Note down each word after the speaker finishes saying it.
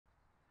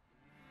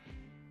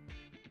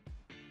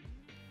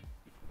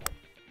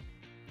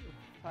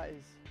That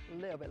is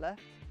a little bit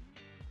left.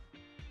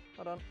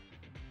 Hold on.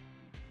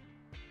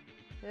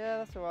 Yeah,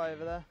 that's all right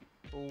over there.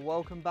 Well,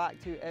 welcome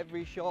back to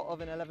every shot of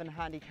an 11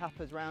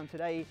 handicappers round.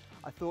 Today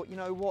I thought, you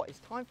know what, it's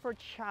time for a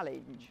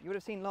challenge. You would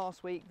have seen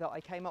last week that I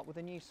came up with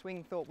a new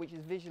swing thought, which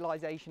is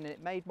visualization, and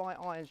it made my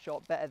iron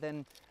shot better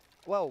than,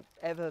 well,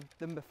 ever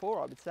than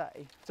before, I would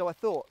say. So I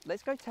thought,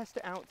 let's go test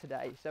it out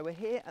today. So we're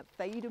here at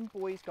Theydon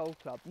Bois Golf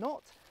Club.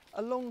 Not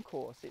a long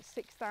course, it's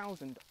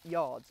 6,000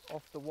 yards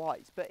off the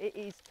whites, but it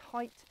is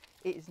tight,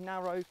 it is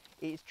narrow,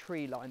 it is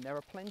tree lined. There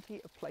are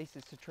plenty of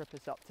places to trip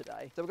us up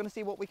today. So we're going to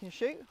see what we can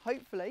shoot.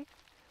 Hopefully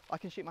I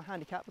can shoot my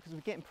handicap, because we're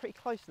getting pretty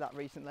close to that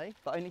recently,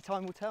 but only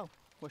time will tell.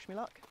 Wish me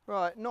luck.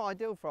 Right, not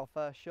ideal for our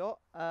first shot.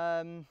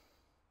 Yeah,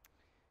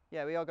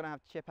 we are going to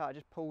have to chip out. I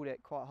just pulled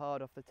it quite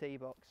hard off the tee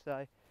box,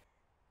 so.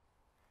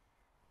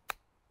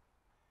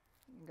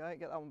 Okay,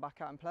 get that one back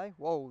out and play.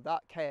 Whoa,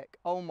 that kick.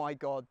 Oh my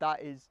God,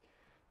 that is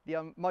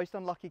the most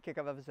unlucky kick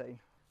I've ever seen.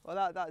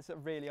 Well, that's a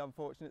really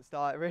unfortunate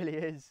start, it really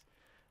is.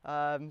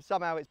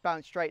 Somehow it's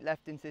bounced straight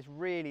left into this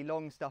really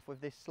long stuff with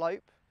this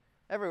slope.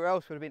 Everywhere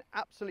else would have been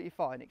absolutely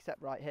fine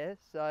except right here.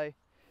 So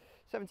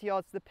 70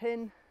 yards to the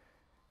pin.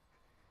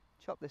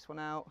 Chop this one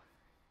out.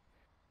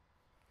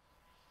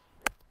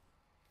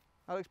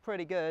 That looks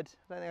pretty good.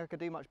 I don't think I could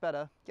do much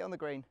better. Get on the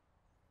green.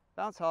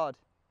 Bounce hard.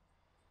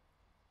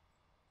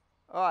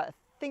 All right, I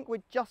think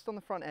we're just on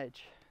the front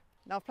edge.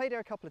 Now, I've played here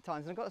a couple of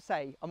times, and I've got to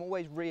say, I'm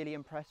always really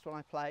impressed when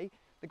I play.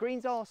 The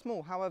greens are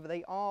small, however,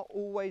 they are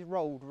always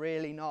rolled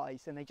really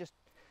nice, and they just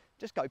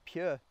go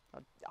pure.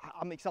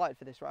 I'm excited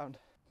for this round.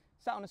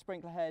 Sat on a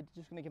sprinkler head,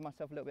 just going to give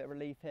myself a little bit of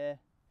relief here.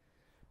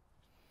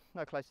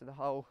 No close to the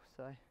hole,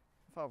 so how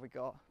far have we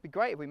got? It'd be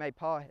great if we made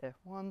par here.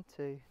 1,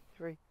 2,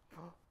 3,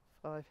 4,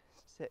 5,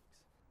 6.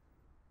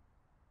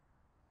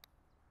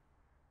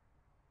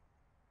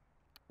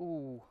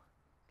 Ooh,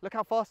 look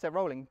how fast they're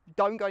rolling.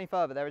 Don't go any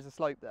further, there is a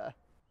slope there.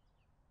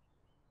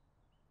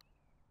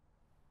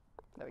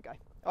 There we go.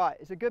 All right,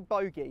 it's a good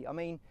bogey. I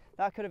mean,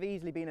 that could have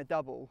easily been a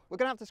double. We're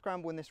going to have to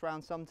scramble in this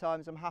round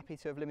sometimes. I'm happy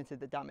to have limited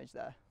the damage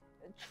there.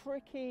 A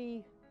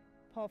tricky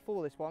par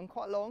 4 this one,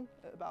 quite long,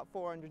 at about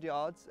 400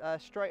 yards,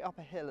 straight up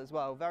a hill as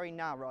well, very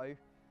narrow.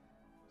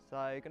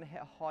 So going to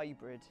hit a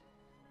hybrid.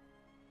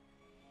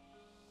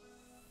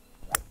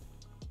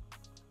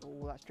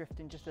 Oh, that's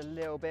drifting just a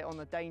little bit on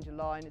the danger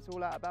line. It's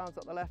all out of bounds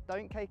up the left.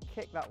 Don't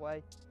kick that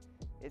way.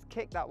 It's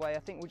kicked that way. I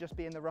think we'll just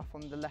be in the rough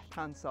on the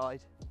left-hand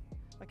side.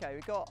 Okay,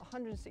 we've got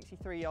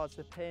 163 yards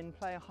to the pin,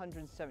 play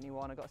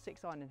 171. I've got a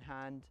 6-iron in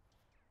hand.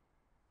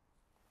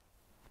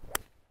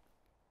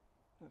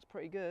 That's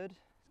pretty good.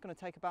 It's going to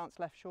take a bounce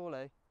left,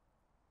 surely.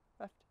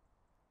 Left.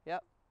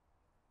 Yep.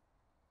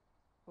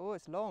 Oh,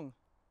 it's long.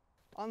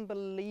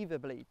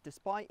 Unbelievably,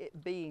 despite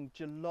it being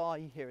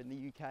July here in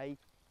the UK,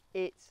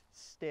 it's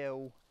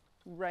still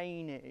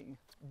raining.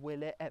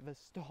 Will it ever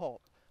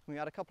stop? We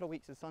had a couple of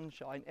weeks of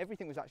sunshine.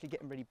 Everything was actually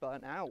getting really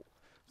burnt out.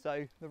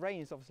 So the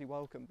rain is obviously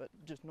welcome, but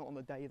just not on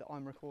the day that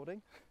I'm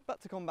recording.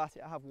 But to combat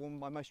it, I have worn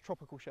my most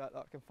tropical shirt that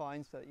I can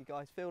find so that you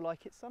guys feel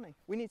like it's sunny.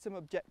 We need some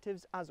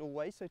objectives as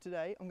always. So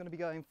today I'm going to be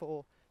going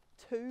for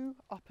 2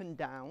 up and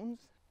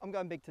downs. I'm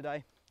going big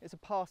today. It's a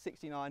par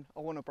 69. I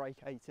want to break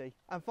 80.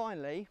 And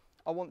finally,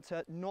 I want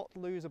to not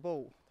lose a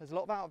ball. There's a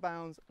lot of out of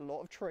bounds, a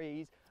lot of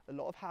trees, a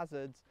lot of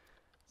hazards.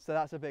 So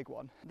that's a big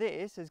one.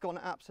 This has gone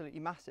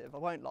absolutely massive, I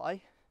won't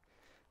lie.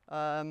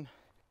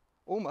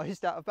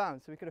 Almost out of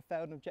bounds, so we could have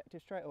failed an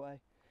objective straight away.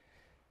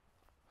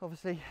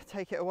 Obviously,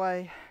 take it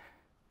away,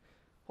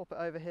 pop it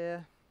over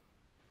here,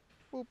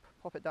 whoop,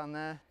 pop it down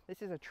there.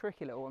 This is a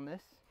tricky little one,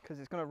 this, because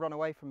it's going to run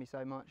away from me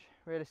so much.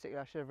 Realistically,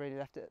 I should have really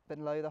left it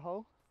below the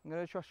hole. I'm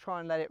going to just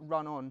try and let it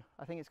run on.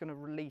 I think it's going to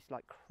release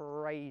like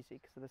crazy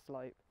because of the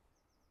slope.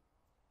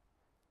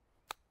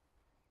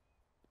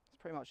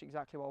 It's pretty much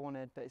exactly what I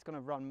wanted, but it's going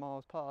to run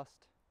miles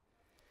past.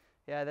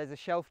 Yeah, there's a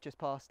shelf just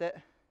past it.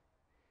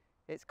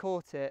 It's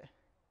caught it.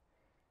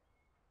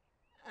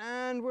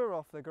 And we're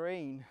off the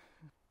green.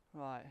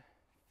 Right,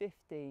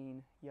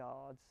 15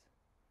 yards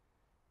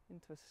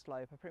into a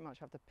slope. I pretty much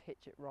have to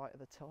pitch it right at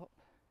the top.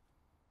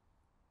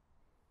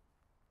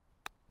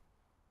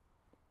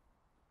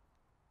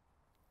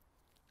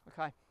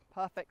 Okay,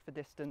 perfect for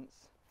distance.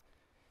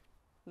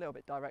 A little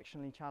bit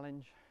directionally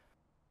challenge.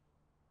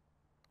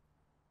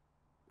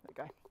 There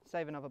we go,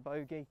 save another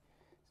bogey.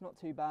 It's not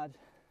too bad.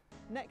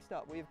 Next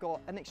up, we've got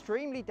an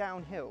extremely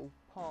downhill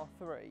par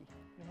 3.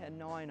 I'm gonna hit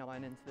a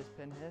 9-iron into this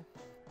pin here.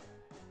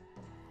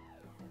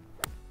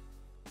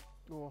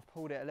 Oh, I've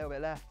pulled it a little bit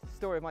left.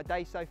 Story of my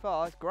day so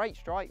far. It's a great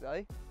strike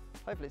though.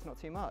 Hopefully it's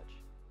not too much.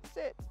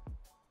 Sit.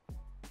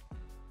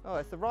 Oh,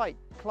 it's the right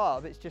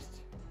club. It's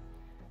just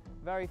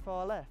very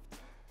far left.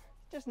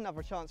 Just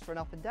another chance for an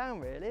up and down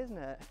really, isn't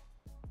it?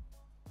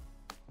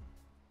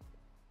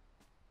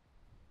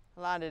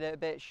 I landed it a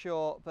bit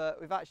short, but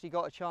we've actually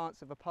got a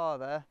chance of a par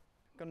there.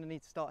 Gonna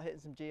need to start hitting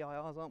some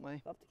GIRs, aren't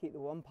we? Love to keep the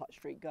 1-putt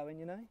streak going,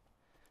 you know.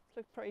 It's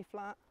looking pretty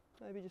flat.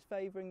 Maybe just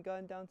favouring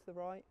going down to the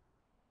right.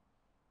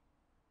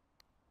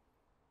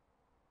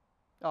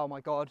 Oh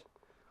my God.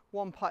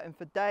 One putting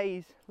for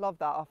days, love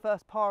that. Our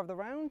first par of the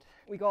round.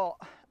 We got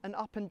an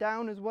up and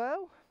down as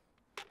well.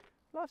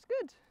 Life's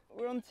good.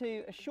 We're on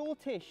to a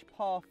shortish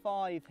par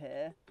 5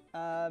 here.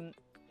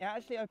 It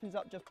actually opens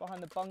up just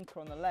behind the bunker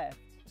on the left.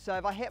 So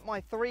if I hit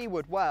my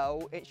 3-wood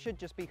well, it should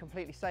just be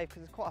completely safe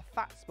because there's quite a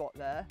fat spot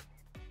there.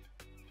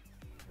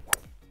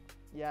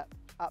 Yeah,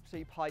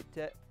 absolutely piped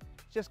it.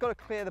 Just got to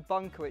clear the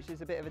bunker, which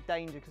is a bit of a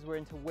danger because we're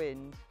into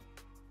wind.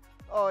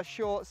 Oh,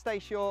 short, stay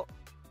short.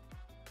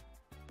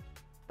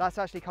 That's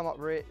actually come up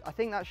I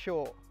think that's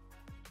short.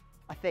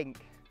 I think.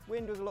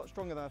 Wind was a lot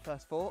stronger than I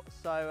first thought.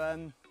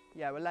 So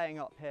yeah, we're laying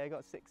up here. Got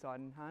a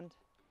 6-iron in hand.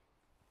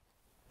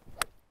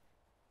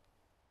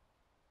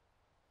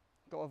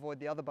 Got to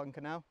avoid the other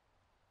bunker now.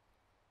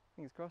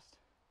 Fingers crossed.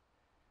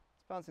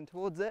 It's bouncing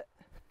towards it.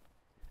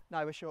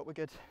 No, we're short, we're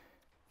good.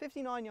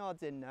 59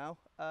 yards in now.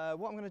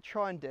 What I'm going to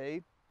try and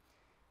do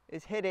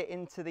is hit it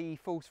into the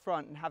false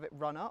front and have it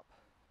run up.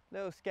 A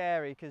little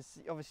scary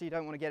because obviously you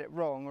don't want to get it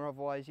wrong, or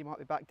otherwise you might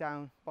be back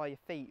down by your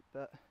feet,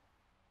 but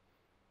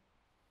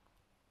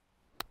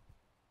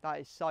that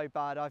is so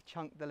bad. I've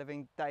chunked the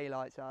living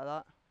daylights out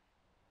of that.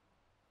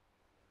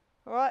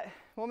 All right,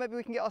 well, maybe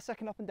we can get our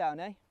second up and down,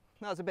 eh?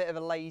 That was a bit of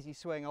a lazy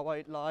swing, I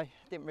won't lie.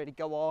 Didn't really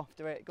go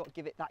after it, got to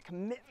give it that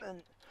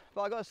commitment.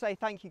 But I got to say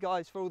thank you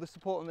guys for all the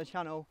support on the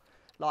channel.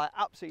 Like,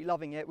 absolutely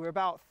loving it. We're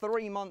about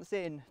 3 months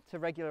in to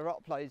regular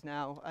uploads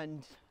now,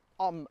 and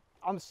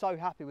I'm so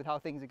happy with how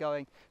things are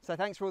going. So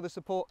thanks for all the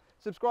support.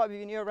 Subscribe if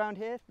you're new around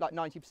here. Like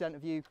 90%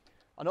 of you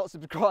are not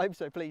subscribed,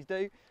 so please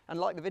do. And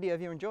like the video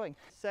if you're enjoying.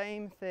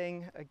 Same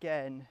thing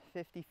again,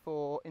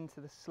 54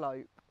 into the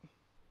slope.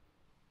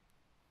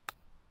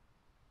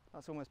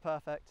 That's almost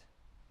perfect.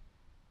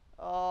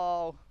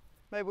 Oh,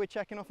 maybe we're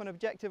checking off an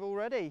objective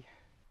already.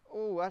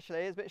 Oh, actually,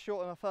 it's a bit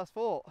shorter than I first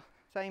thought.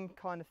 Same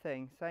kind of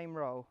thing, same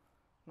roll.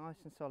 Nice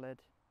and solid.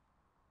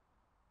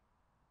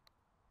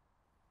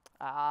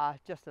 Ah,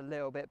 just a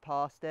little bit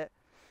past it.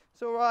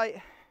 It's all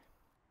right.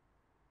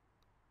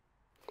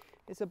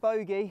 It's a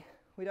bogey,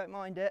 we don't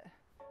mind it.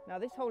 Now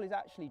this hole is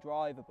actually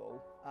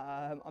drivable.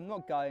 I'm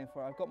not going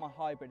for it, I've got my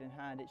hybrid in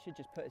hand. It should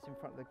just put us in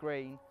front of the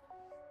green.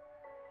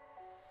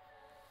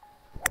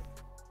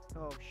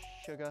 Oh,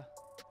 sugar.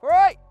 All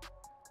right.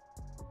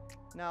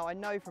 Now I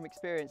know from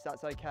experience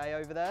that's okay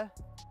over there.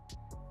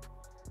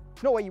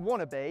 Not where you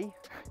want to be.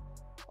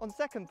 On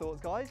second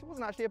thoughts, guys, it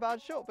wasn't actually a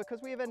bad shot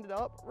because we have ended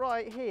up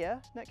right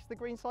here next to the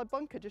greenside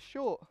bunker, just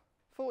short.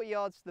 40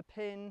 yards to the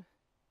pin.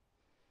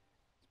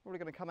 It's probably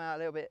going to come out a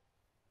little bit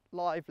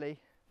lively.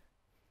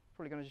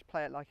 Probably going to just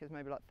play it like it's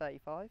maybe like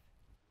 35.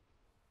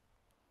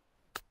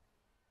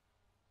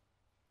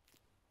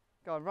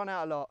 Go on, run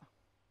out a lot.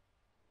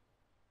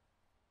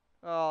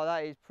 Oh,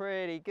 that is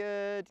pretty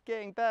good.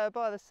 Getting better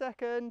by the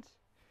second.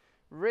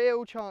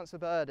 Real chance of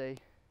birdie.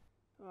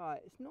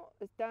 Right, it's not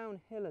as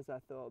downhill as I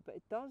thought, but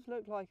it does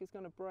look like it's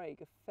going to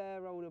break a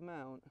fair old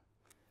amount.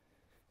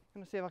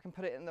 I'm going to see if I can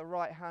put it in the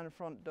right-hand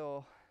front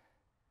door.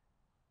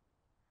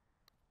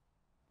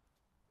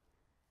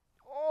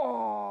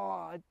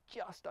 Oh, I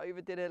just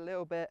overdid it a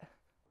little bit.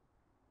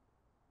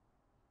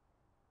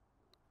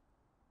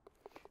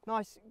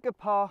 Nice, good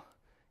par.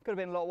 Could have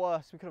been a lot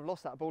worse. We could have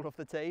lost that ball off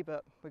the tee,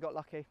 but we got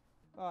lucky.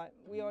 All right,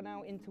 we are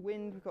now into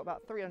wind. We've got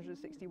about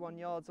 361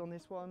 yards on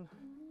this one.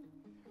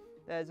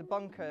 There's a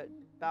bunker at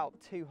about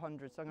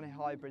 200, so I'm going to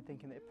hybrid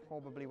thinking that it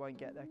probably won't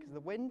get there because of the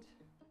wind.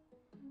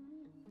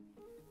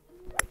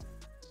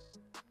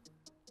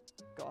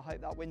 Got to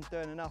hope that wind's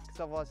doing enough because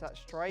otherwise that's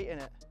straight in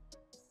it.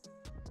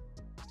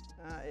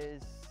 That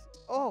is,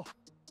 oh,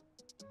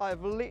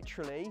 I've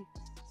literally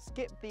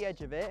skipped the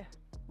edge of it,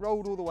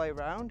 rolled all the way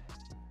around.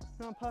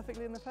 Now I'm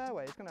perfectly in the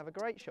fairway. It's going to have a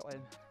great shot in.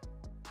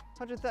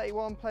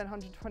 131, playing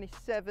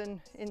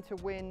 127 into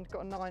wind,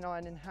 got a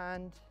 9-iron in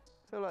hand.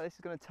 I feel like this is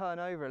going to turn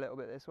over a little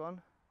bit, this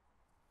one.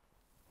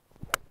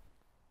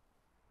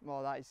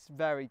 Oh, that is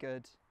very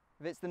good.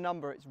 If it's the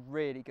number, it's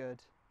really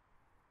good.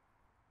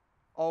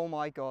 Oh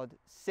my God,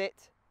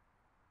 sit,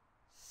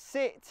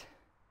 sit.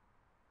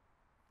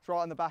 It's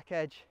right on the back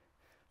edge.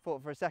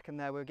 Thought for a second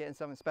there we were getting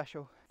something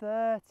special.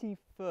 30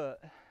 foot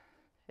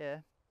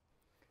here.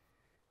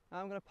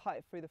 I'm going to putt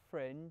it through the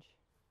fringe.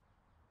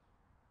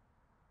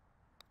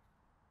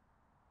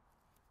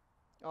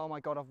 Oh my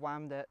God, I've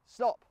whammed it.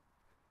 Stop!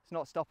 It's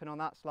not stopping on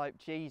that slope,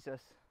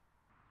 Jesus.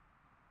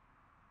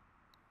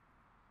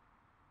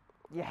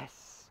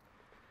 Yes!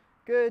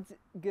 Good,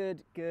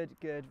 good, good,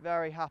 good.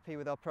 Very happy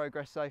with our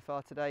progress so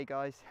far today,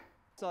 guys.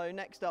 So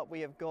next up we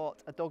have got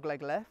a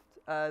dogleg left.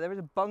 There is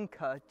a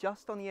bunker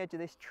just on the edge of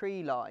this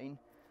tree line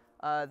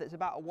that's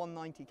about a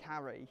 190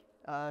 carry.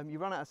 You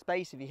run out of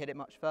space if you hit it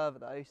much further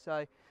though, so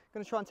I'm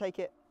going to try and take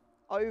it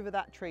over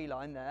that tree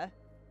line there,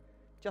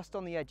 just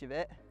on the edge of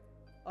it,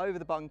 over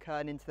the bunker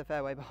and into the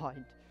fairway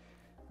behind.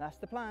 That's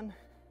the plan.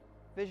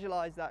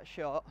 Visualize that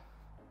shot,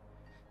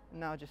 and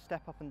now just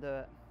step up and do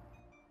it.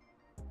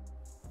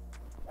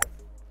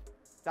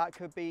 That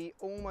could be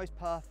almost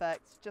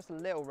perfect, just a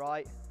little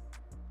right.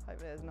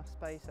 Hopefully there's enough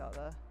space out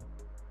there.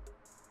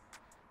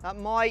 That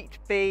might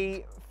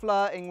be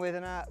flirting with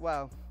an,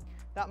 well,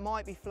 That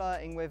might be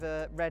flirting with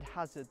a red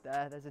hazard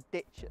there. There's a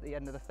ditch at the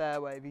end of the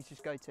fairway if you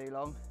just go too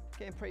long.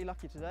 Getting pretty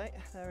lucky today.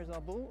 There is our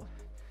ball.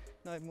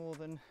 No more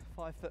than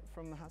 5 foot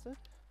from the hazard.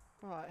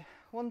 Right,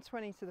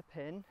 120 to the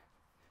pin.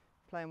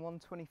 Playing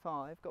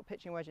 125. Got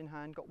pitching wedge in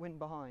hand, got wind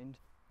behind.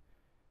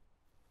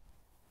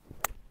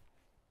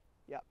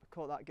 Yep,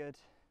 caught that good.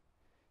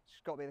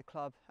 It's got to be the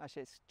club.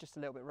 Actually, it's just a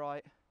little bit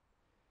right.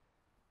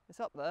 It's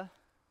up there.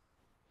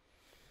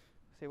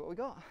 See what we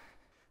got.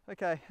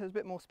 Okay, there's a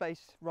bit more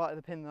space right at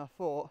the pin than I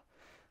thought.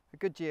 A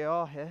good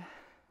GR here.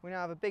 We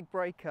now have a big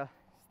breaker.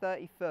 It's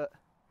 30 foot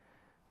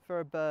for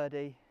a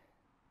birdie.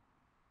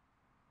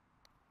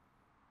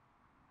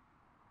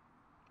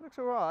 Looks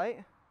all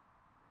right.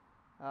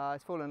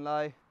 It's fallen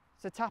low.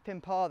 It's a tap-in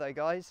par though,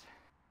 guys.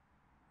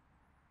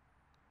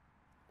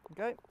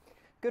 Okay,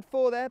 good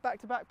 4 there,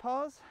 back-to-back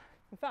pars.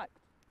 In fact,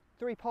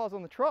 3 pars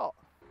on the trot.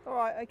 All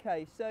right,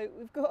 okay, so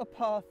we've got a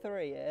par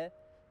 3 here.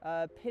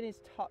 Pin is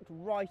tucked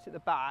right at the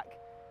back.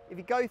 If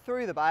you go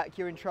through the back,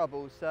 you're in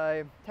trouble,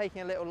 so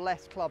taking a little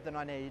less club than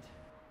I need.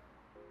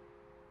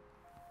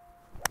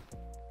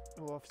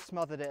 Oh, I've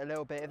smothered it a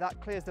little bit. If that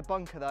clears the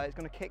bunker though, it's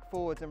going to kick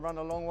forwards and run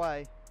a long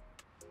way.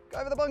 Go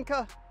over the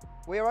bunker.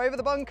 We are over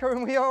the bunker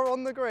and we are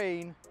on the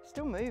green.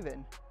 Still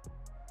moving.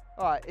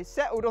 All right, it's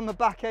settled on the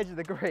back edge of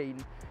the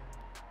green.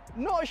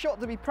 Not a shot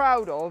to be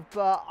proud of,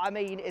 but I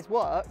mean, it's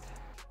worked.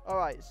 All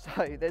right,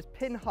 so there's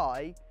pin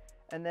high,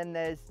 and then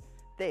there's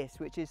this,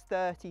 which is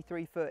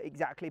 33 foot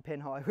exactly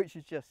pin high, which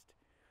is just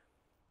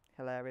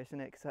hilarious, isn't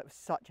it? Because that was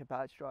such a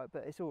bad strike,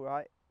 but it's all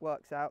right,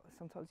 works out.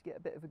 Sometimes you get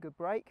a bit of a good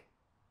break.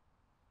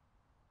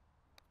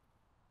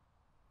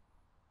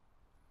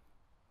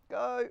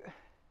 Go.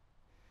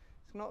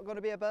 It's not going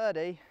to be a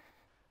birdie.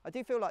 I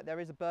do feel like there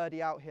is a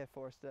birdie out here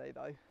for us today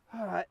though.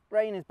 All right,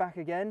 rain is back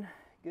again,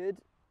 good.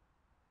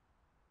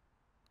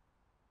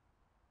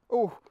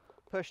 Oh,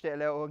 pushed it a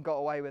little and got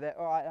away with it.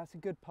 All right, that's a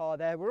good par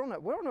there. We're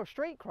on a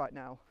streak right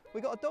now. We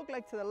got a dog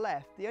leg to the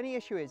left. The only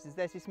issue is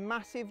there's this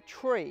massive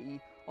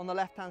tree on the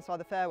left-hand side of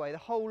the fairway. The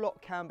whole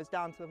lot cambers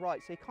down to the right,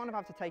 so you kind of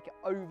have to take it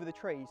over the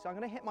tree. So I'm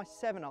going to hit my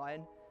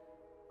 7-iron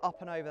up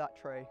and over that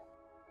tree.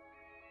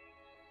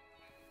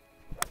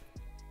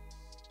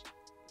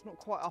 It's not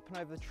quite up and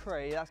over the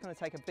tree. That's going to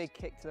take a big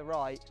kick to the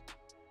right.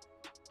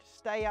 Just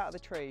stay out of the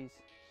trees.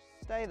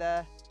 Stay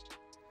there.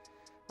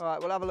 All right,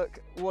 we'll have a look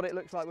what it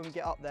looks like when we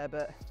get up there,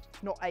 but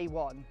it's not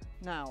A1.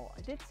 Now,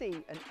 I did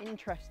see an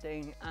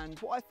interesting and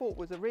what I thought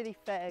was a really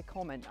fair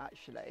comment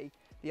actually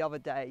the other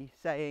day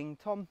saying,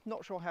 Tom,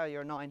 not sure how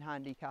you're a 9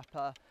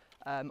 handicapper.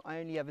 I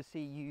only ever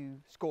see you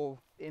score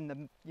in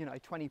the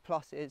 20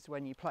 pluses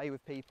when you play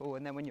with people,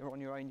 and then when you're on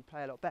your own you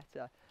play a lot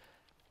better.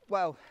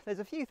 Well, there's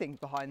a few things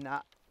behind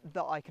that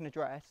I can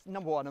address.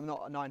 Number one, I'm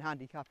not a 9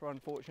 handicapper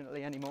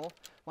unfortunately anymore.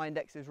 My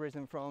index has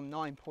risen from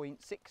 9.6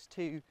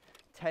 to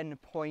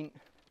 10.1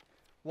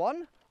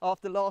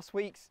 after last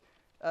week's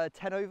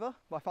 10 over.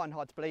 I find it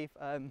hard to believe.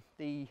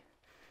 The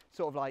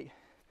sort of like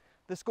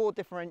the score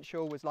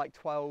differential was like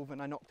 12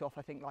 and I knocked off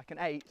I think like an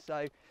 8,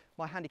 so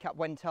my handicap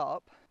went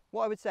up.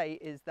 What I would say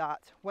is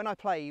that when I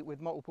play with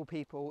multiple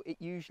people, it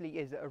usually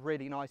is at a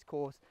really nice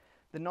course.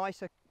 The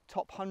nicer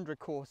top 100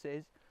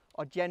 courses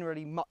are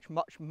generally much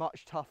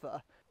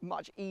tougher,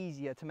 much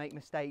easier to make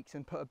mistakes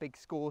and put a big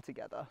score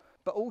together.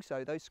 But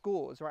also those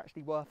scores are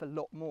actually worth a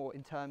lot more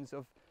in terms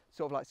of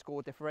sort of like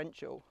score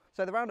differential.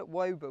 So the round at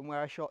Woburn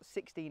where I shot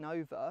 16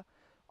 over,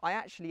 I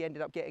actually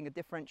ended up getting a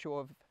differential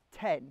of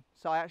 10.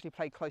 So I actually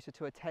played closer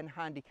to a 10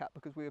 handicap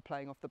because we were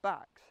playing off the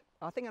backs.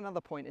 I think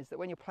another point is that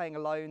when you're playing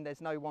alone,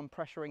 there's no one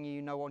pressuring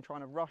you, no one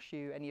trying to rush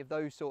you, any of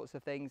those sorts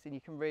of things, and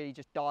you can really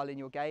just dial in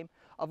your game.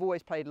 I've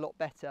always played a lot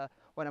better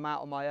when I'm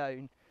out on my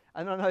own.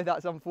 And I know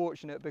that's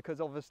unfortunate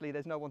because obviously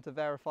there's no one to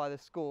verify the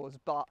scores,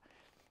 but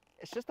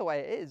it's just the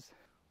way it is.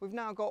 We've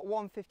now got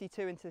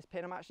 152 into this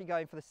pin. I'm actually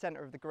going for the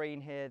centre of the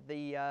green here.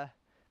 The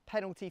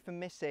penalty for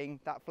missing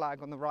that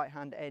flag on the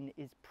right-hand end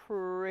is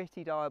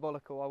pretty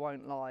diabolical, I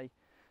won't lie,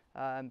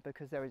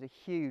 because there is a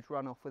huge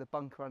runoff with a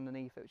bunker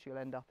underneath it, which you'll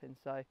end up in.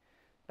 So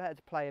better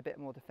to play a bit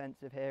more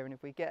defensive here, and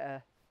if we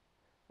get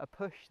a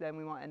push, then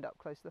we might end up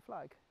close to the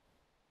flag.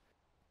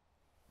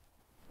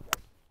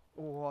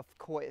 Oh, I've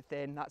caught it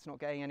thin. That's not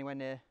getting anywhere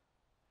near.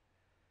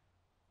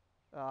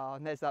 Oh,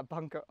 and there's that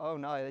bunker. Oh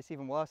no, it's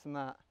even worse than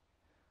that.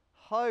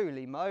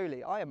 Holy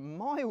moly, I am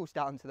miles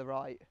down to the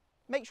right.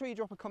 Make sure you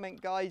drop a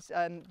comment, guys.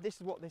 This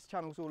is what this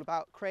channel's all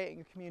about, creating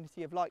a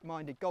community of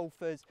like-minded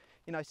golfers.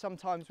 You know,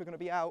 sometimes we're going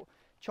to be out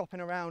chopping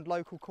around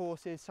local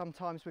courses.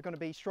 Sometimes we're going to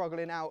be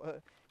struggling out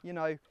at, you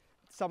know,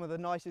 some of the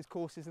nicest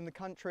courses in the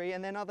country.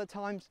 And then other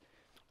times,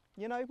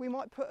 you know, we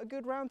might put a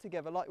good round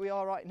together like we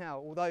are right now.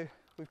 Although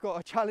we've got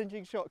a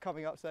challenging shot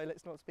coming up, so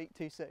let's not speak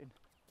too soon.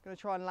 I'm going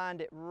to try and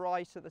land it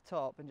right at the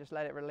top and just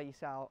let it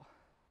release out.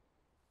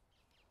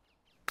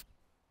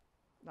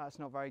 That's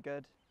not very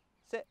good.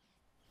 Sit.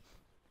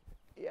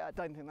 Yeah, I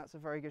don't think that's a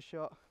very good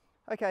shot.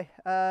 Okay,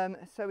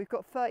 so we've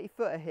got 30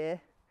 footer here.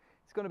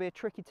 It's going to be a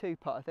tricky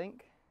 2-putt, I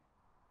think.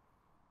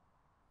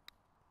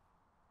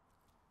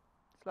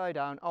 Slow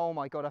down. Oh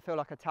my God, I feel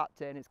like I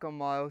tapped it and it's gone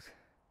miles.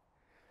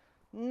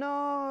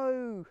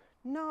 No,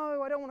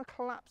 no, I don't want to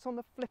collapse on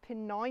the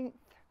flipping ninth.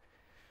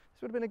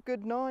 This would have been a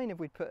good 9 if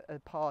we'd put a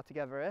par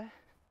together here.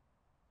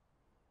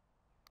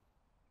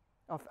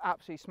 I've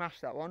absolutely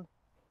smashed that one.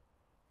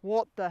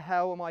 What the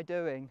hell am I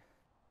doing?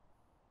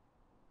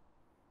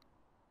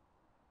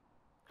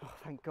 Oh,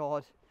 thank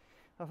God.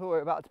 I thought we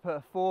were about to put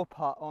a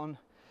 4-putt on.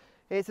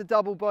 It's a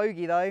double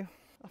bogey though.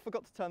 I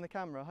forgot to turn the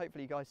camera,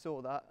 hopefully you guys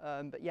saw that.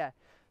 But yeah,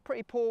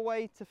 pretty poor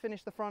way to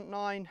finish the front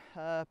 9.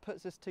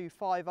 Puts us to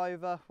 5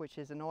 over, which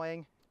is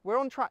annoying. We're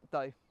on track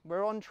though,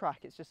 we're on track.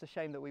 It's just a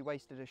shame that we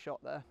wasted a shot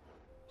there.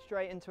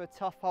 Straight into a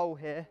tough hole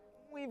here.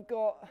 We've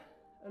got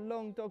a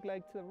long dog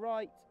leg to the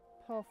right,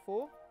 par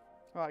 4.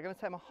 Right, I'm gonna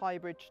take my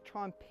hybrid,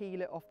 try and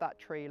peel it off that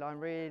tree line,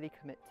 really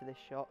commit to this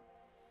shot.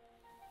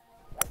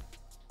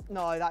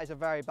 No, that is a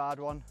very bad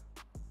one.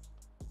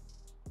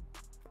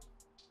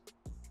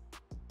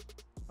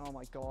 Oh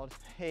my God,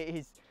 it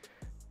is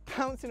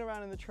bouncing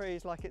around in the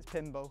trees like it's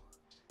pinball.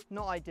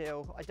 Not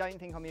ideal. I don't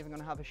think I'm even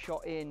gonna have a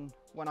shot in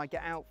when I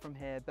get out from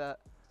here,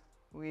 but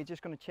we're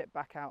just gonna chip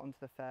back out onto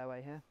the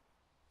fairway here.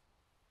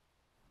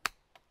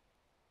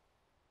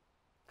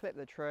 Clip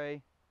the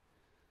tree.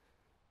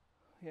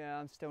 Yeah,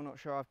 I'm still not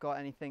sure I've got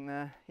anything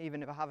there.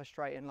 Even if I have a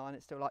straight in line,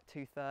 it's still like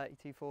 230,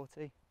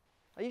 240.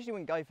 I usually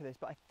wouldn't go for this,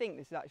 but I think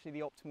this is actually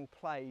the optimal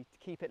play to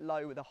keep it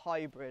low with a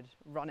hybrid,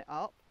 run it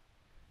up.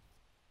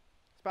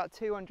 It's about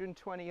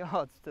 220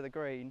 yards to the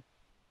green.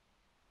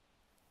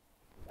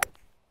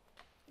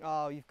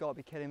 Oh, you've got to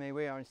be kidding me.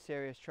 We are in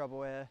serious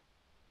trouble here.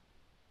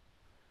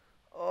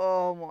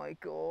 Oh my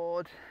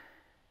God.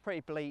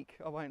 Pretty bleak,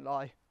 I won't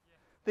lie.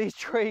 Yeah. These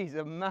trees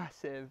are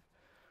massive.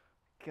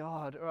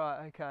 God,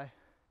 right, okay.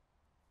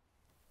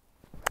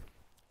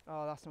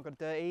 Oh, that's not going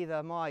to do it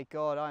either. My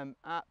God, I am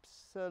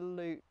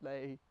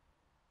absolutely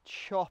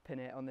chopping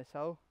it on this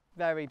hole.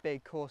 Very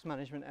big course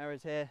management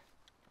errors here.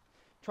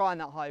 Trying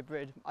that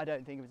hybrid, I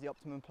don't think it was the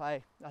optimum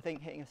play. I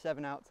think hitting a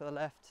 7 out to the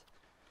left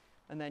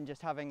and then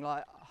just having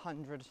like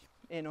 100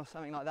 in or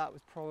something like that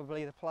was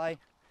probably the play.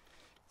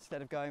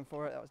 Instead of going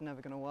for it, that was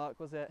never going to work,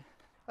 was it?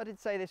 I did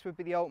say this would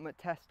be the ultimate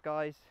test,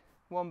 guys.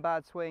 One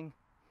bad swing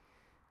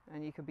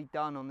and you could be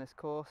done on this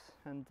course,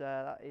 and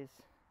that is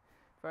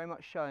very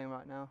much showing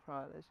right now.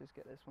 Right, let's just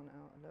get this one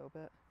out a little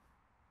bit.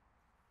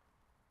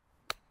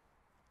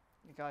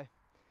 There you go.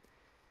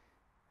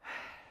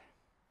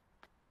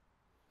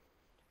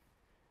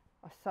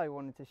 I so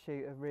wanted to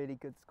shoot a really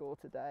good score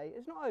today.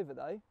 It's not over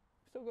though.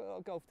 Still got a lot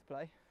of golf to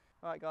play.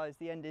 Right guys,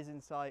 the end is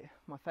in sight.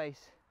 My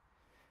face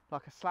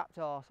like a slapped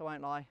arse, I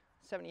won't lie.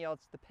 70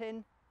 yards to the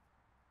pin.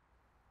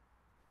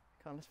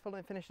 Come on,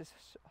 let's finish this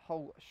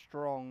hole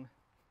strong.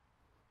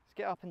 Let's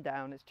get up and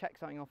down. Let's check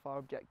something off our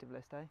objective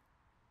list, eh?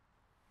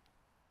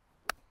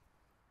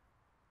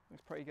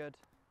 Looks pretty good.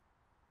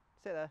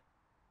 Sit there.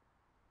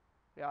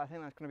 Yeah, I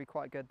think that's going to be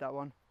quite good, that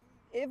one.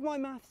 If my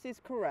maths is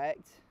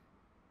correct,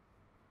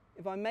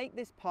 if I make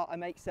this putt, I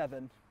make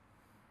 7.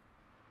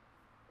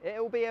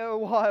 It'll be a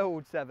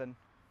wild 7.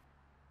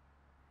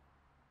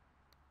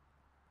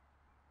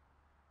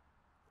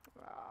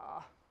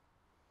 Ah.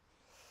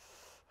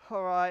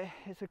 All right,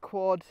 it's a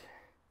quad.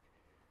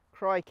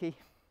 Crikey.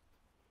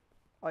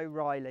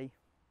 O'Reilly.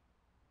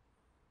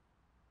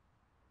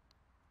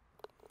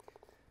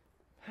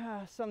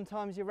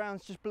 Sometimes your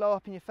rounds just blow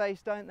up in your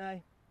face, don't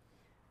they?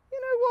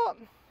 You know what?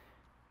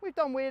 We've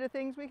done weirder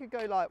things. We could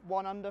go like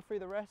 1 under through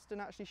the rest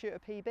and actually shoot a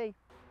PB.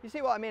 You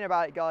see what I mean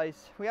about it,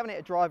 guys? We haven't hit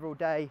a driver all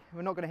day.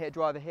 We're not going to hit a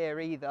driver here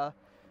either.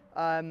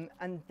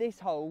 And this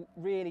hole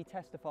really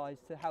testifies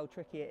to how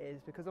tricky it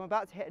is, because I'm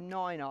about to hit a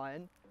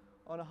 9-iron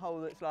on a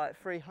hole that's like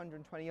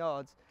 320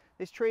 yards.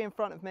 This tree in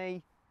front of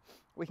me,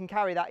 we can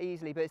carry that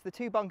easily, but it's the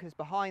 2 bunkers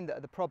behind that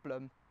are the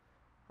problem.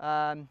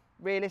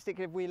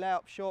 Realistically, if we lay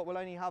up short, we'll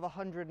only have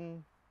 100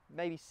 and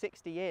maybe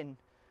 60 in,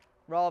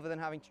 rather than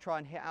having to try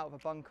and hit out of a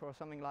bunker or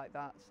something like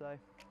that. So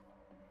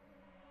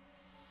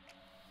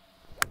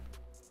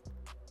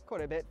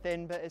caught it a bit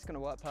thin, but it's going to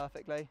work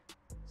perfectly.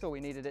 That's all we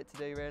needed it to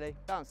do, really.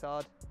 Bounce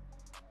hard.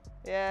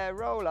 Yeah,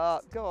 roll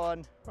up, go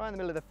on, right in the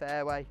middle of the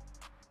fairway.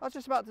 I was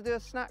just about to do a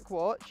snack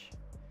watch.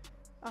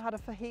 I had a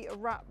fajita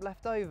wrap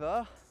left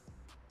over,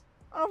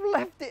 and I've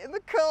left it in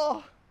the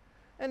car.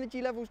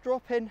 Energy levels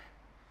dropping.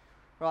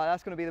 Right,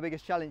 that's going to be the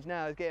biggest challenge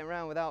now, is getting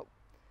around without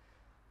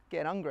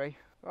getting hungry.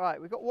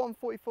 Right, we've got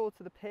 144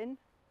 to the pin.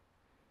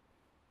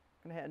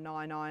 Going to hit a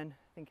 9-iron.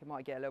 I think it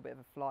might get a little bit of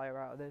a flyer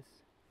out of this.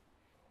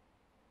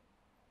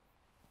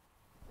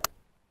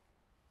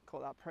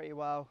 Caught that pretty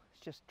well.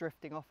 It's just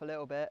drifting off a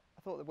little bit.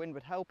 I thought the wind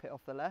would help it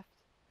off the left.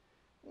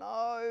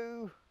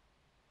 No!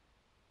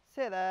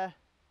 Sit there.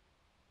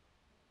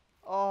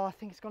 Oh, I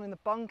think it's gone in the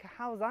bunker.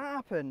 How's that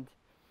happened?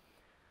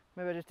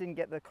 Maybe I just didn't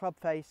get the club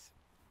face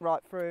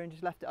right through and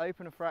just left it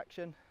open a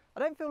fraction. I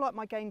don't feel like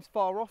my game's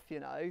far off, you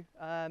know.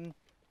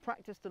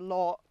 Practiced a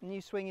lot.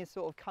 New swing is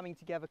sort of coming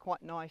together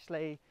quite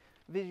nicely.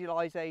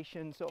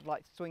 Visualization, sort of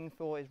like swing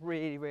thought, is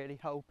really, really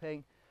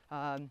helping.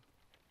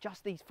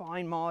 just these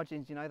fine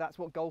margins, you know, that's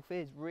what golf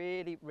is,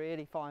 really,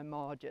 really fine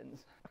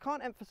margins. I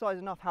can't emphasize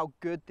enough how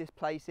good this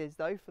place is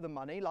though for the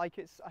money. Like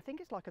I think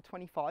it's like a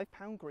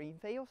 £25 green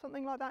fee or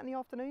something like that in the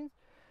afternoons.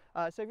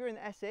 So if you're in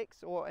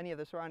Essex or any of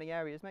the surrounding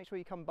areas, make sure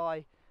you come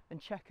by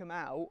and check them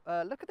out.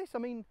 Look at this, I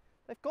mean,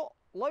 they've got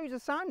loads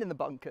of sand in the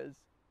bunkers.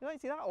 You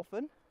don't see that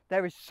often.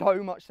 There is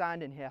so much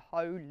sand in here,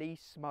 holy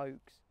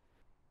smokes.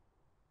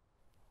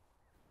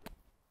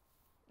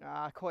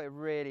 Ah, I caught it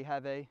really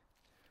heavy.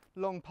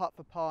 Long putt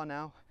for par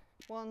now.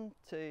 1,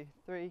 2,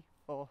 3,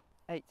 4,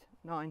 8,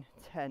 9,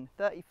 10,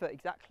 30 foot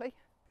exactly.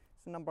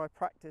 It's the number I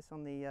practice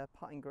on the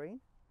putting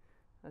green,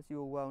 as you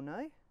all well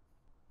know.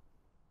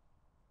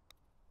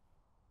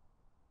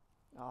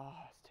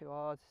 Ah, it's too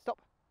hard. Stop.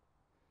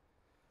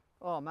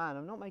 Oh man,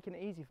 I'm not making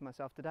it easy for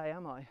myself today,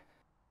 am I?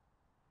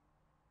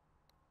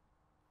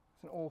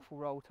 It's an awful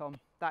roll, Tom.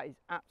 That is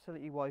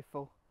absolutely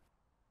woeful.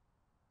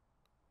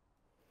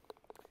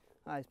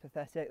 That is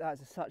pathetic. That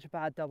is such a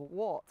bad double.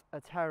 What a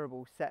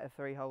terrible set of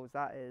 3 holes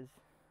that is.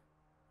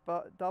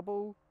 But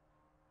double,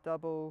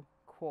 double,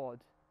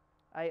 quad.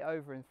 8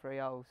 over in 3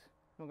 holes.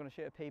 Not going to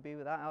shoot a PB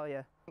with that, are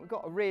you? We've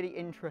got a really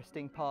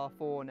interesting par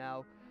 4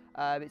 now.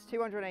 It's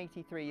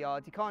 283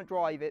 yards. You can't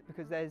drive it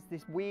because there's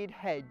this weird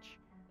hedge,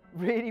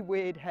 really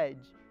weird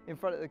hedge in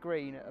front of the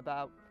green at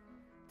about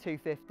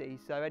 250.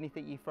 So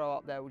anything you throw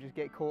up there will just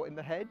get caught in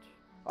the hedge.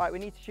 All right, we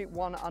need to shoot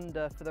 1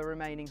 under for the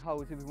remaining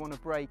holes if we want to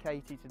break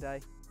 80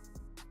 today.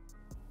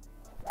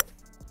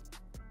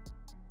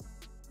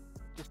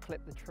 Just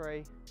clip the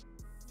tree.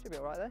 Should be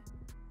all right there.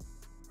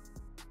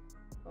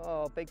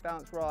 Oh, big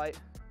bounce right.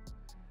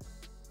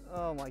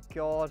 Oh my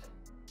God.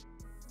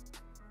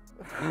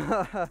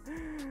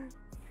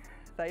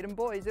 Theydon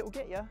Bois, it'll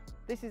get you.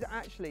 This is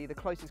actually the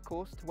closest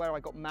course to where I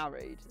got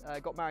married.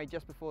 Got married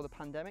just before the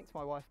pandemic to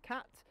my wife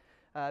Kat.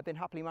 Been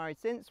happily married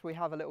since. We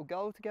have a little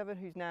girl together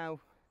who's now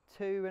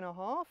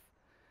 2.5.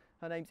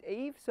 Her name's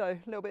Eve, so a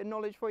little bit of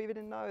knowledge for you if you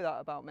didn't know that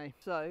about me.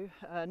 So,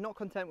 not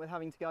content with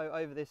having to go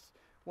over this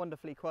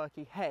wonderfully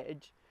quirky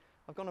hedge,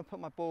 I've gone and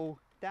put my ball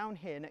down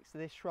here next to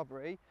this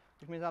shrubbery,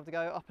 which means I have to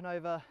go up and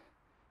over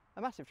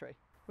a massive tree.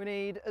 We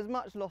need as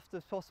much loft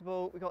as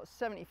possible. We've got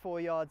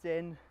 74 yards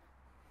in.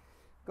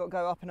 Got to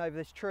go up and over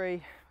this tree.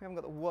 We haven't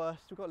got the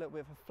worst. We've got a little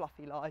bit of a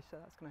fluffy lie, so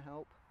that's going to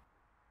help.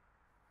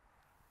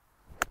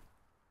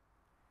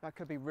 That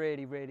could be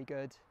really, really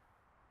good.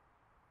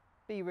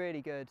 Be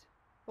really good.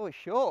 Oh, it's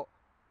short.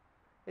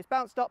 It's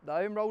bounced up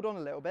though and rolled on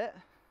a little bit.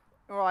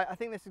 All right, I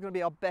think this is going to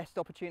be our best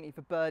opportunity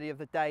for birdie of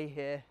the day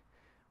here.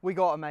 We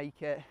got to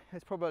make it.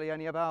 It's probably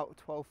only about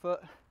 12 foot.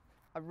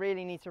 I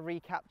really need to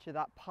recapture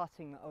that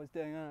putting that I was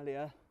doing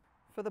earlier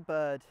for the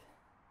bird.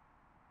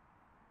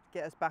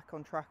 Get us back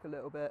on track a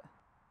little bit.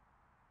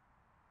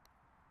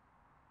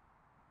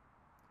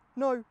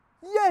 No,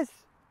 yes!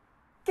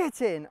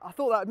 Get in! I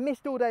thought that I'd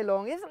missed all day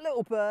long. It's a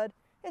little bird.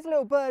 It's a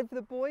little bird for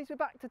the boys. We're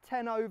back to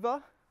 10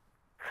 over.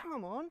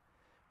 Come on.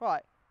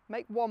 Right,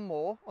 make 1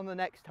 more on the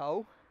next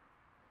hole.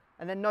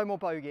 And then no more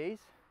bogeys.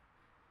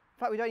 In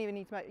fact, we don't even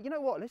need to make, you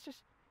know what, let's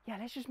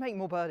just make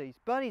more birdies.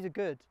 Birdies are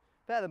good,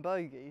 better than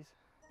bogeys.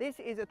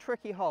 This is a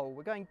tricky hole.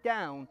 We're going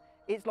down.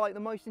 It's like the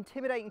most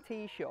intimidating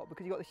tee shot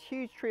because you've got this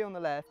huge tree on the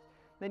left,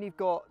 then you've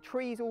got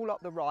trees all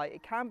up the right.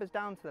 It cambers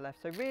down to the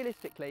left. So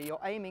realistically, you're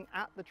aiming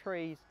at the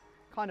trees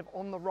kind of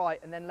on the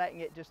right and then letting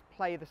it just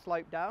play the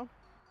slope down.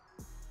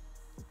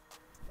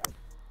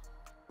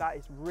 That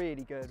is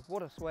really good.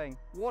 What a swing,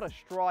 what a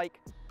strike,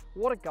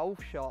 what a golf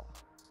shot.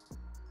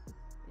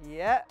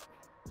 Yep,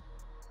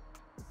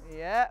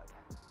 yep,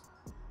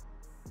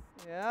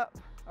 yep.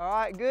 All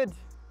right, good,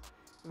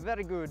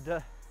 very good.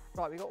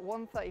 Right, we got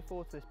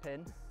 134 to this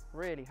pin.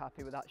 Really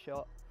happy with that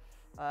shot.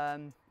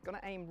 Gonna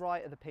aim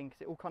right at the pin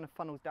because it all kind of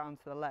funnels down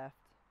to the left.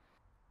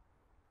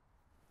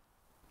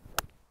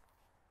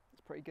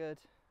 It's pretty good.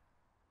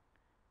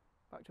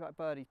 Back to back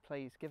birdies,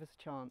 please. Give us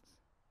a chance.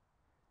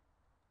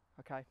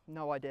 Okay,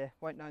 no idea.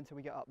 Won't know until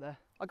we get up there.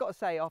 I got to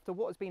say, after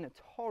what has been a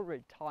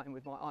torrid time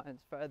with my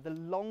irons for the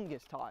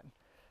longest time,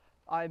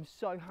 I'm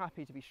so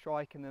happy to be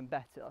striking them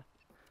better.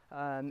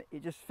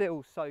 It just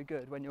feels so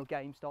good when your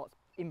game starts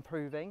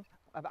improving.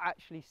 I've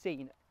actually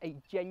seen a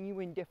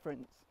genuine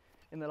difference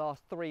in the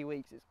last 3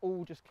 weeks. It's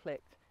all just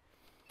clicked.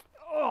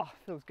 Oh,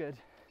 feels good.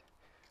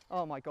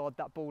 Oh my God,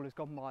 that ball has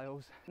gone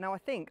miles. Now I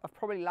think I've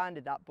probably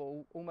landed that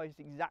ball almost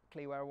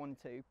exactly where I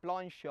wanted to.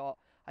 Blind shot.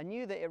 I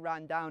knew that it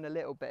ran down a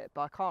little bit,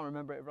 but I can't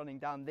remember it running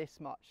down this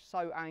much,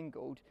 so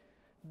angled.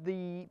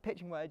 The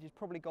pitching wedge has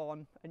probably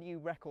gone a new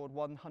record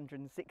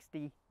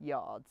 160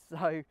 yards. So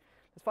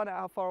let's find out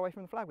how far away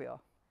from the flag we are.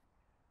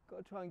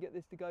 Got to try and get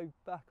this to go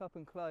back up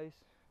and close.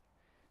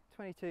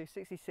 22,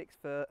 66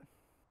 foot.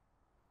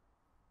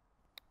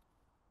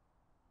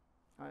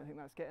 I don't think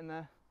that's getting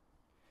there.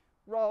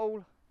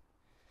 Roll.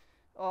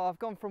 Oh, I've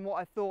gone from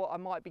what I thought I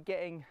might be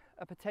getting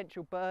a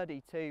potential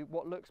birdie to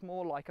what looks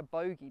more like a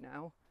bogey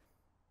now.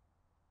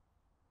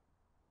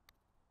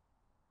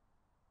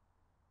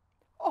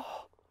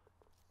 Oh,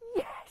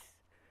 yes!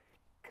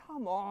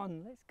 Come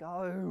on, let's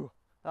go.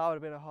 That would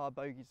have been a hard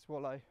bogey to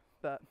swallow,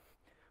 but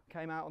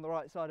came out on the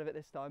right side of it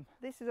this time.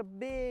 This is a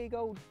big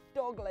old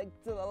dog leg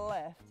to the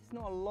left. It's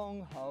not a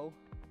long hole.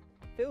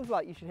 Feels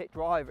like you should hit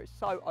driver. It's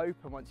so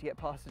open once you get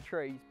past the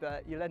trees,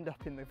 but you'll end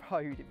up in the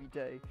road if you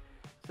do.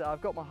 So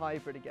I've got my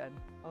hybrid again.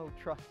 Oh,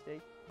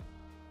 trusty.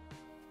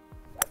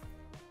 Oh,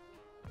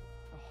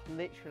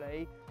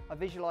 literally, I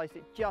visualised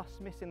it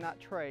just missing that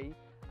tree,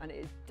 and it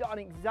has done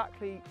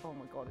exactly, oh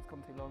my God, it's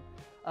gone too long.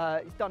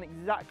 It's done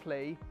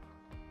exactly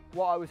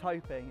what I was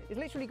hoping. It's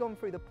literally gone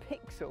through the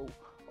pixel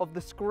of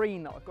the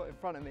screen that I've got in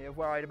front of me of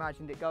where I'd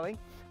imagined it going.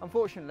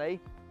 Unfortunately,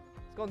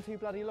 it's gone too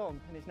bloody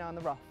long and it's now in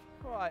the rough.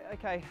 All right,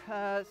 okay,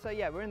 so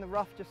yeah, we're in the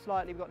rough just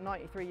slightly. We've got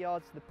 93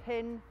 yards to the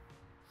pin,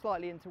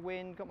 slightly into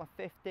wind, got my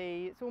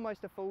 50. It's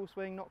almost a full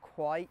swing, not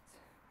quite.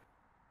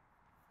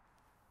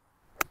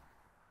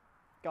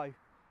 Go.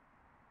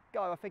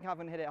 Go, I think I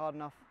haven't hit it hard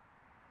enough.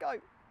 Go.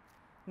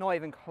 Not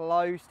even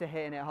close to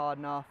hitting it hard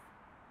enough.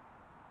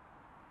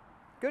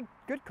 Good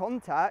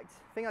contact.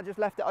 I think I just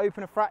left it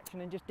open a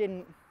fraction and just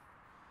didn't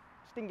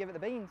give it the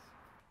beans.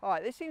 All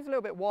right, this seems a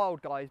little bit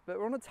wild, guys, but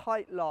we're on a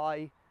tight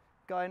lie,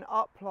 going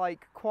up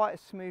like quite a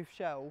smooth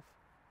shelf,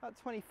 about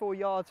 24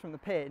 yards from the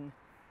pin.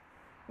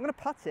 I'm gonna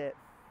putt it.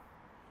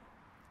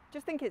 I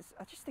just think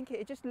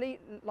it just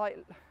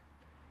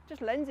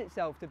lends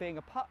itself to being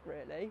a putt,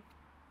 really.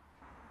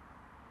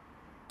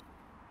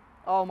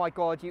 Oh my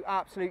God, you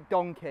absolute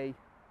donkey.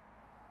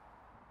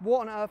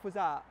 What on earth was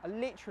that? I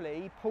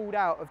literally pulled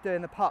out of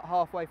doing the putt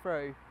halfway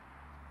through.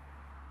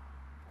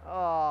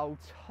 Oh,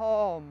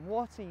 Tom,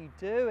 what are you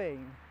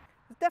doing?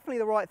 It's definitely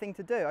the right thing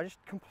to do. I just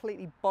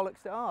completely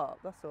bollocks it up,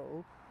 that's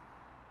all.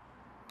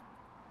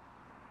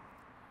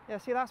 Yeah,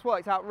 see, that's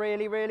worked out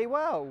really, really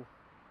well.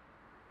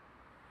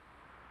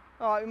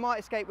 All right, we might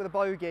escape with a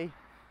bogey.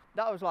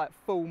 That was like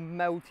full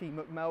Melty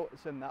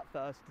McMelterson, that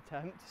first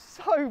attempt.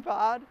 So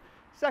bad.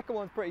 Second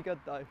one's pretty good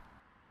though.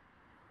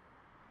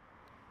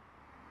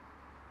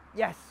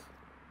 Yes.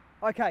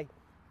 Okay,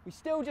 we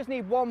still just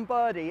need one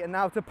birdie and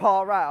now to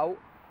par out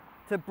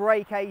to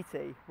break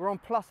 80. We're on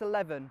plus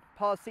 11,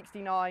 par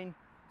 69,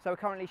 so we're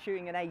currently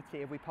shooting an 80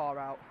 if we par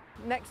out.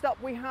 Next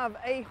up we have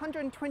a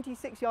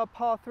 126 yard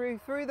par through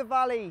the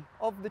valley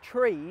of the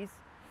trees.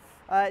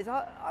 I'm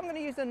going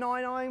to use the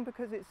 9-iron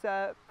because it's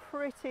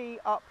pretty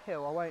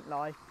uphill, I won't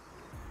lie.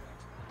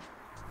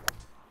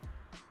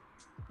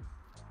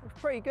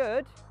 It's pretty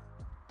good.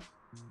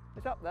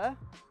 It's up there.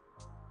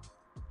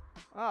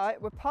 All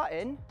right, we're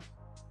putting.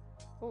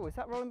 Oh, is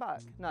that rolling back?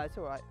 No, it's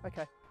all right,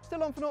 okay.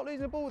 Still on for not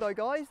losing the ball though,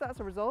 guys,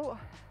 that's a result.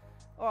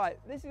 All right,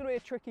 this is gonna be a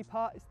tricky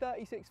putt. It's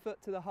 36 foot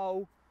to the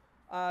hole.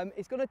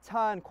 It's gonna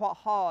turn quite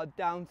hard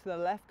down to the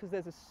left because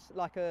there's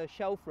like a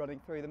shelf running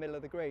through the middle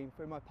of the green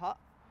through my putt.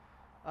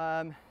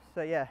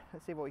 So yeah,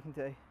 let's see what we can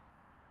do.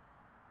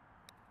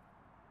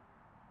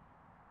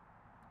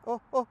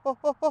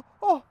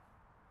 Oh.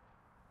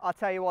 I'll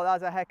tell you what,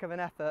 that's a heck of an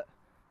effort.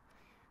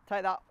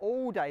 Take that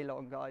all day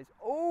long, guys,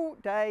 all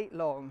day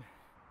long.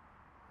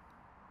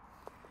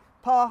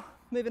 Par,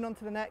 moving on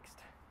to the next.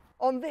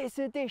 On this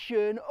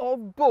edition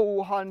of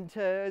Ball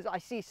Hunters, I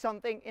see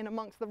something in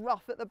amongst the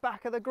rough at the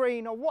back of the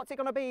green. Or what's it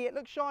gonna be? It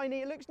looks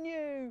shiny, it looks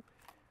new.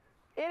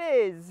 It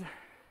is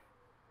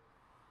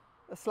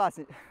a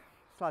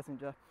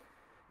Slazenger,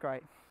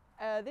 great.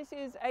 This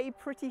is a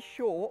pretty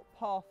short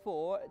par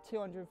 4 at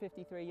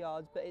 253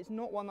 yards, but it's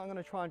not one that I'm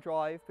gonna try and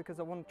drive because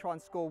I want to try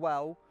and score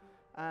well.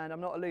 And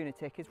I'm not a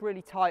lunatic. It's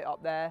really tight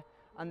up there,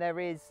 and there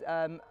is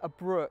a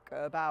brook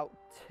at about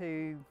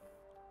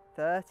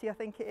 230, I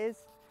think it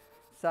is.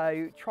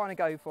 So trying to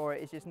go for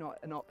it is just not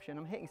an option.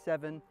 I'm hitting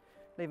 7,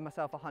 leaving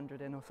myself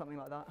 100 in or something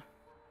like that.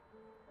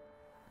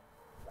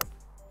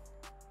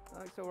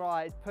 Looks all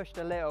right. It's pushed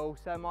a little,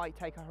 so it might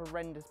take a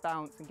horrendous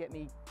bounce and get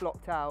me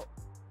blocked out.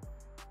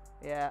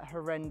 Yeah,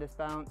 horrendous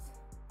bounce.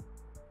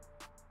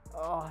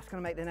 Oh, it's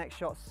going to make the next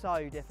shot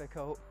so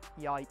difficult.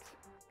 Yikes.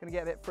 Gonna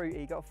get a bit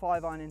fruity, got a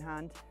 5-iron in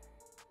hand.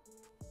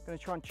 Gonna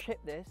try and chip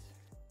this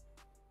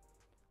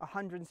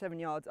 107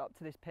 yards up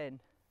to this pin.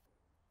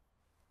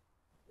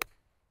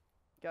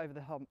 Get over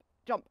the hump,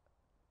 jump.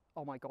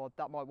 Oh my God,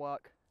 that might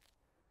work.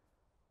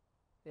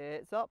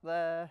 It's up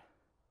there.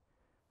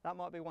 That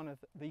might be one of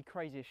the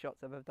craziest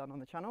shots I've ever done on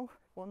the channel.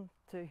 1,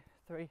 2,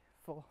 3,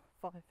 4,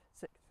 5,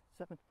 6,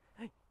 7,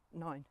 8,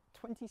 9.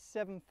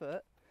 27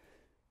 foot.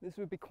 This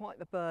would be quite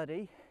the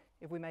birdie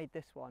if we made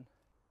this one.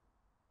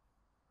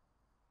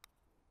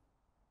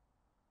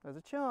 There's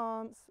a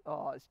chance.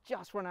 Oh, it's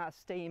just run out of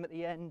steam at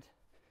the end.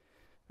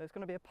 There's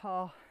going to be a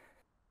par.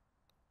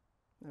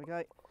 There we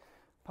go.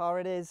 Par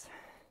it is.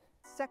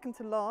 Second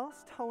to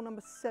last, hole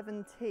number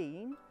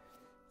 17.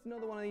 It's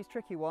another one of these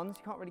tricky ones.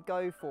 You can't really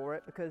go for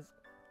it because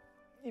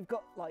you've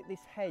got like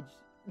this hedge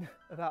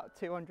about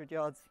 200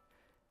 yards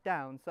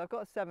down. So I've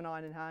got a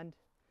 7-iron in hand.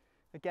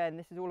 Again,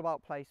 this is all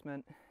about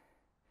placement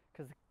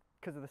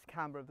because of this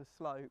camber of the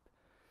slope.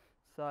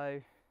 So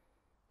I've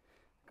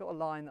got a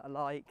line that I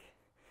like.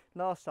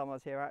 Last time I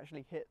was here, I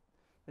actually hit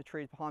the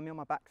trees behind me on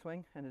my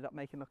backswing, ended up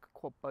making like a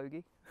quad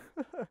bogey.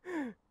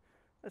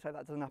 Let's hope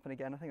that doesn't happen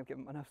again. I think I've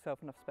given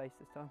myself enough space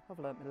this time. I've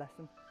learnt my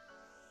lesson.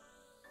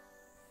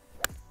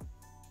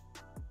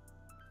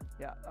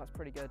 Yeah, that's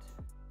pretty good.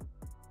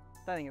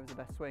 Don't think it was the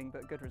best swing,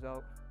 but good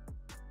result.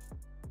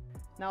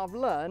 Now I've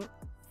learned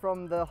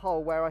from the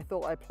hole where I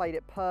thought I played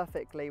it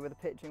perfectly with a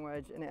pitching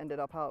wedge and it ended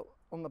up out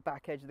on the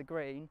back edge of the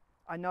green.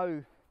 I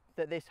know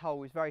that this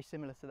hole is very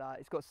similar to that.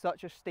 It's got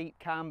such a steep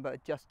camber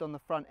just on the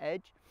front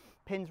edge.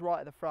 Pin's right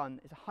at the front.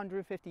 It's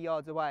 150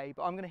 yards away,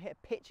 but I'm going to hit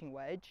a pitching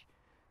wedge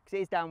because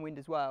it is downwind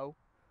as well.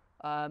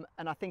 And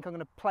I think I'm going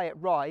to play it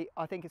right.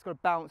 I think it's going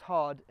to bounce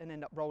hard and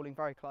end up rolling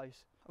very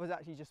close. I was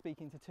actually just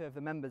speaking to two of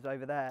the members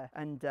over there,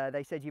 and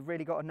they said you've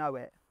really got to know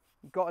it.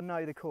 You've got to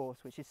know the course,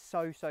 which is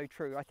so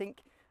true. I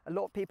think a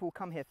lot of people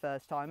come here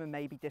first time and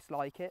maybe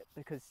dislike it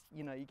because,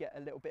 you know, you get a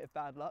little bit of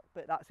bad luck,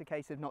 but that's a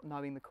case of not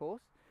knowing the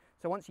course.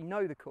 So once you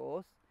know the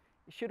course,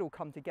 it should all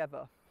come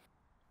together.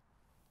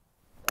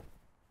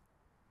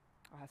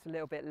 Oh, that's a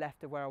little bit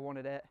left of where I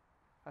wanted it.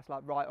 That's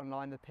like right on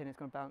line, the pin is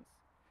going to bounce.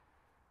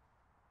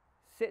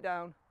 Sit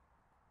down.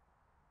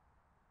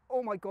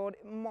 Oh my God,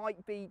 it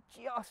might be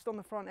just on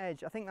the front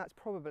edge. I think that's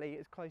probably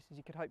as close as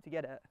you could hope to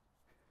get it.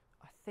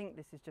 I think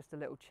this is just a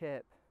little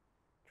chip.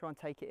 Try and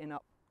take it in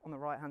up on the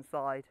right hand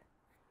side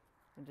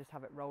and just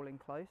have it rolling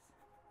close.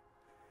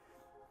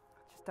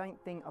 I just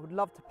don't think, I would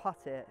love to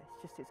putt it.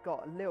 It's just, it's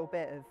got a little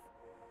bit of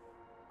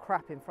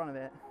crap in front of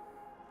it.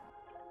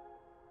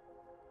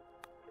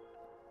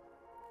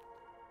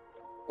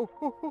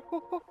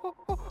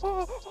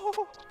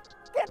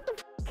 Get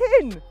the f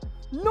in!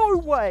 No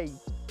way!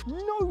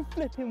 No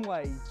flipping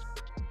way!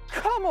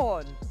 Come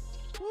on!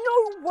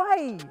 No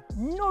way!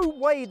 No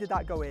way did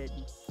that go in.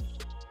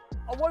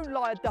 I won't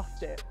lie, I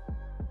duffed it.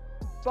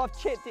 But I've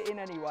chipped it in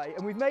anyway,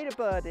 and we've made a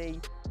birdie.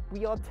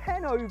 We are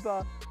 10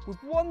 over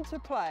with 1 to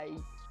play.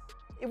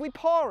 If we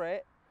par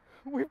it,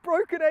 we've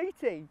broken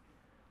 80.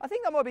 I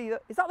think that might be,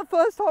 is that the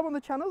first time on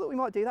the channel that we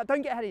might do that?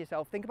 Don't get ahead of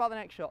yourself. Think about the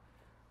next shot.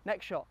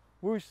 Next shot.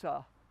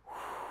 Woosa.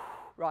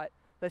 Right,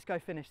 let's go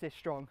finish this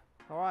strong.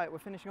 All right, we're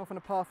finishing off on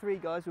a par 3,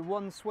 guys, with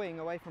 1 swing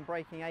away from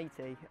breaking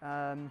 80.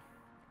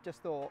 Just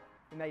thought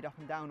we made up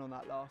and down on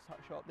that last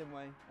shot, didn't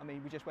we? I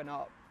mean, we just went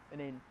up and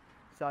in.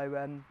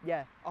 So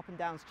yeah, up and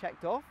down's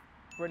checked off.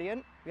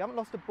 Brilliant. We haven't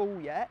lost a ball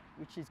yet,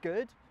 which is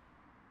good.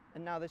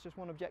 And now there's just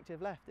 1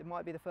 objective left. It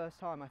might be the first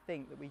time, I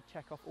think, that we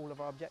check off all of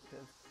our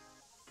objectives.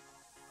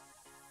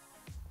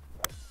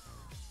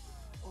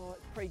 Oh,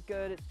 it's pretty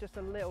good. It's just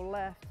a little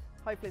left.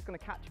 Hopefully it's going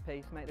to catch a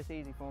piece, make this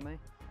easy for me.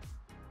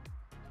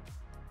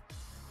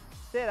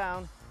 Sit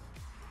down.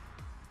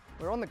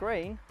 We're on the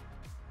green.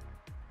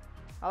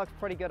 That looks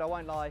pretty good, I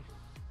won't lie.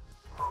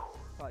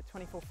 Right,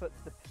 24 foot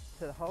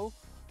to the hole.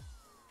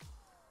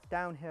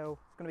 Downhill,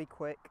 it's going to be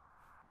quick.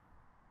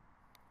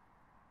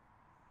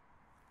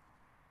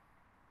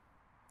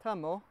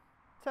 Turn more,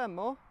 turn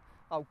more.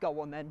 Oh,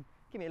 go on then.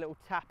 Give me a little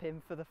tap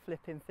in for the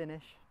flipping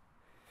finish.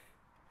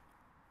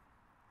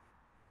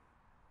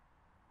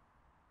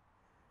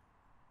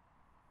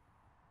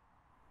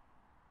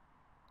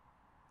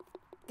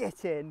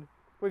 Get in.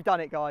 We've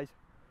done it, guys.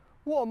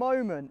 What a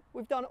moment.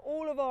 We've done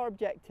all of our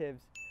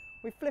objectives.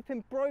 We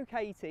flipping broke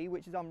 80,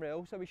 which is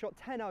unreal. So we shot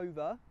 10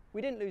 over.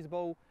 We didn't lose a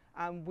ball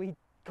and we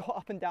got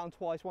up and down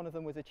twice. One of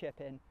them was a chip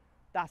in.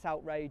 That's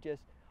outrageous.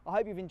 I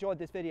hope you've enjoyed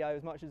this video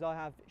as much as I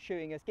have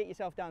shooting us. Get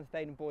yourself down to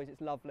Theydon Bois. It's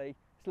lovely.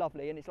 It's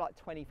lovely, and it's like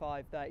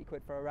 25, 30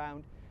 quid for a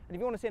round. And if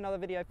you want to see another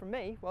video from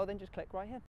me, well then just click right here.